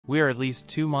We are at least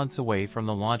 2 months away from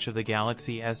the launch of the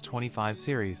Galaxy S25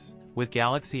 series. With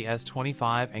Galaxy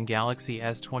S25 and Galaxy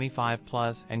S25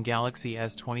 Plus and Galaxy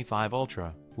S25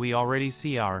 Ultra, we already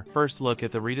see our first look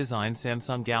at the redesigned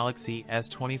Samsung Galaxy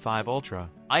S25 Ultra.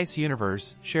 Ice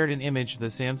Universe shared an image of the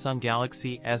Samsung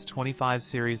Galaxy S25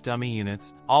 series dummy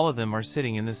units. All of them are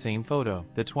sitting in the same photo.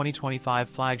 The 2025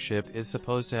 flagship is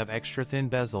supposed to have extra thin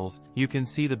bezels. You can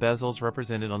see the bezels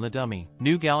represented on the dummy.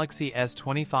 New Galaxy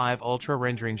S25 Ultra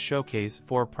renderings showcase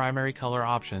 4 primary color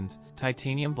options: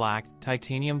 titanium black,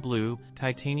 titanium blue,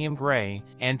 titanium gray,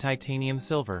 and titanium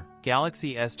silver.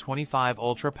 Galaxy S25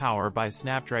 Ultra powered by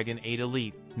Snapdragon 8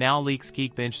 Elite now leaks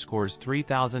Geekbench scores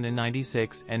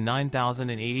 3,096 and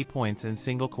 9,080 points in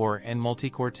single-core and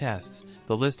multi-core tests.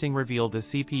 The listing revealed the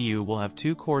CPU will have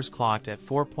 2 cores clocked at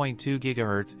 4.2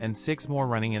 GHz and 6 more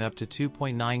running at up to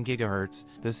 2.9 GHz.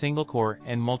 The single-core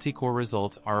and multi-core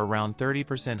results are around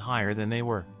 30% higher than they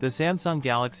were. The Samsung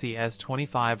Galaxy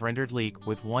S25 rendered leak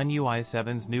with One UI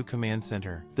 7's new command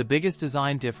center. The biggest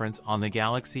design difference on the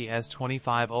Galaxy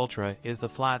S25 Ultra is the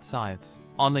flat sides.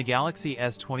 On the Galaxy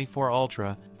S24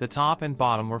 Ultra, the top and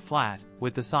bottom were flat,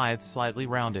 with the sides slightly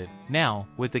rounded. Now,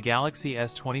 with the Galaxy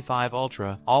S25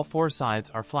 Ultra, all 4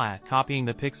 sides are flat. Copying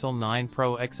the Pixel 9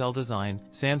 Pro XL design,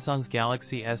 Samsung's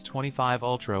Galaxy S25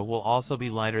 Ultra will also be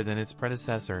lighter than its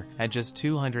predecessor, at just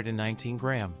 219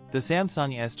 grams. The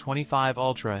Samsung S25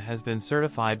 Ultra has been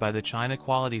certified by the China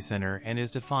Quality Center and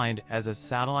is defined as a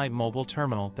satellite mobile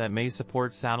terminal that may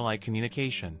support satellite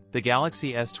communication. The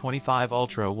Galaxy S25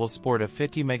 Ultra will sport a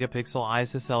 50-megapixel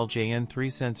ISOCELL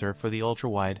JN3 sensor for the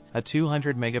ultrawide, a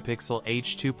 200-megapixel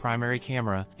H2 primary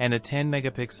camera, and a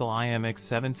 10-megapixel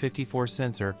IMX754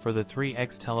 sensor for the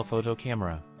 3x telephoto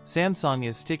camera. Samsung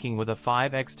is sticking with a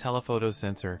 5x telephoto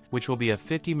sensor, which will be a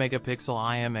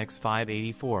 50-megapixel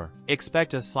IMX584.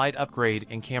 Expect a slight upgrade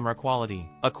in camera quality.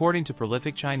 According to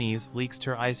prolific Chinese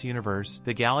leakster Ice Universe,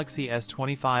 the Galaxy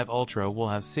S25 Ultra will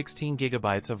have 16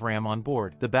 GB of RAM on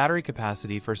board. The battery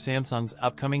capacity for Samsung's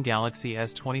upcoming Galaxy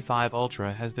S25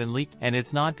 Ultra has been leaked, and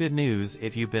it's not good news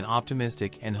if you've been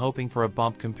optimistic and hoping for a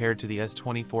bump compared to the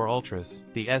S24 Ultras.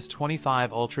 The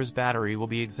S25 Ultra's battery will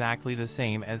be exactly the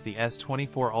same as the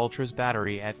S24 Ultra's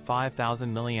battery at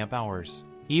 5,000 mAh.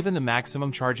 Even the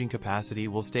maximum charging capacity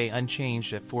will stay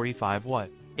unchanged at 45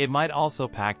 watts. It might also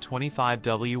pack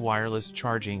 25W wireless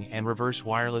charging and reverse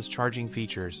wireless charging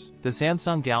features. The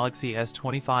Samsung Galaxy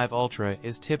S25 Ultra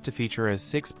is tipped to feature a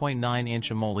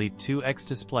 6.9-inch AMOLED 2X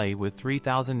display with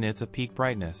 3000 nits of peak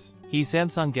brightness. The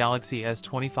Samsung Galaxy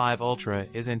S25 Ultra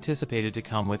is anticipated to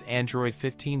come with Android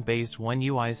 15-based One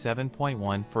UI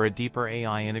 7.1 for a deeper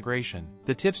AI integration.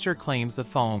 The tipster claims the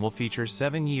phone will feature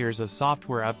 7 years of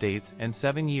software updates and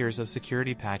 7 years of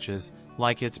security patches,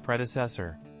 like its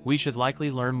predecessor. We should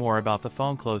likely learn more about the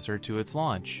phone closer to its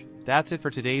launch. That's it for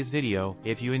today's video.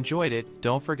 If you enjoyed it,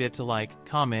 don't forget to like,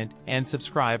 comment, and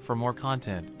subscribe for more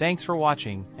content. Thanks for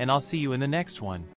watching, and I'll see you in the next one.